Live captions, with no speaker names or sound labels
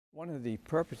One of the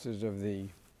purposes of the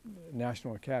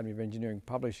National Academy of Engineering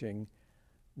publishing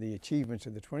the achievements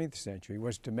of the 20th century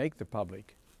was to make the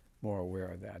public more aware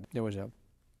of that. There was a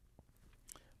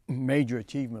major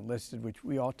achievement listed which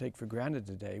we all take for granted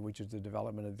today, which is the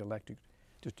development of the electric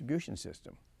distribution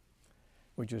system,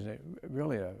 which is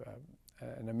really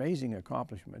an amazing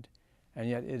accomplishment, and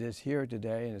yet it is here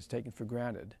today and it's taken for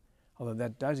granted. Although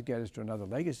that does get us to another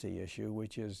legacy issue,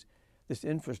 which is this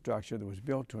infrastructure that was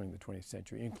built during the 20th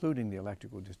century, including the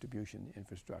electrical distribution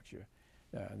infrastructure,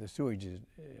 the sewage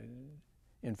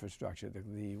infrastructure,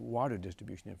 the water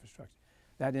distribution infrastructure.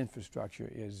 That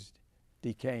infrastructure is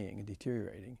decaying and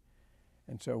deteriorating.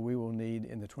 And so we will need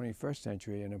in the 21st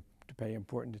century to pay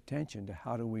important attention to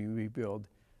how do we rebuild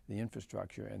the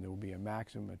infrastructure, and there will be a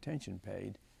maximum attention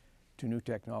paid to new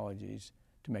technologies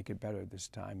to make it better this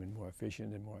time and more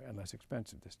efficient and less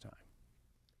expensive this time.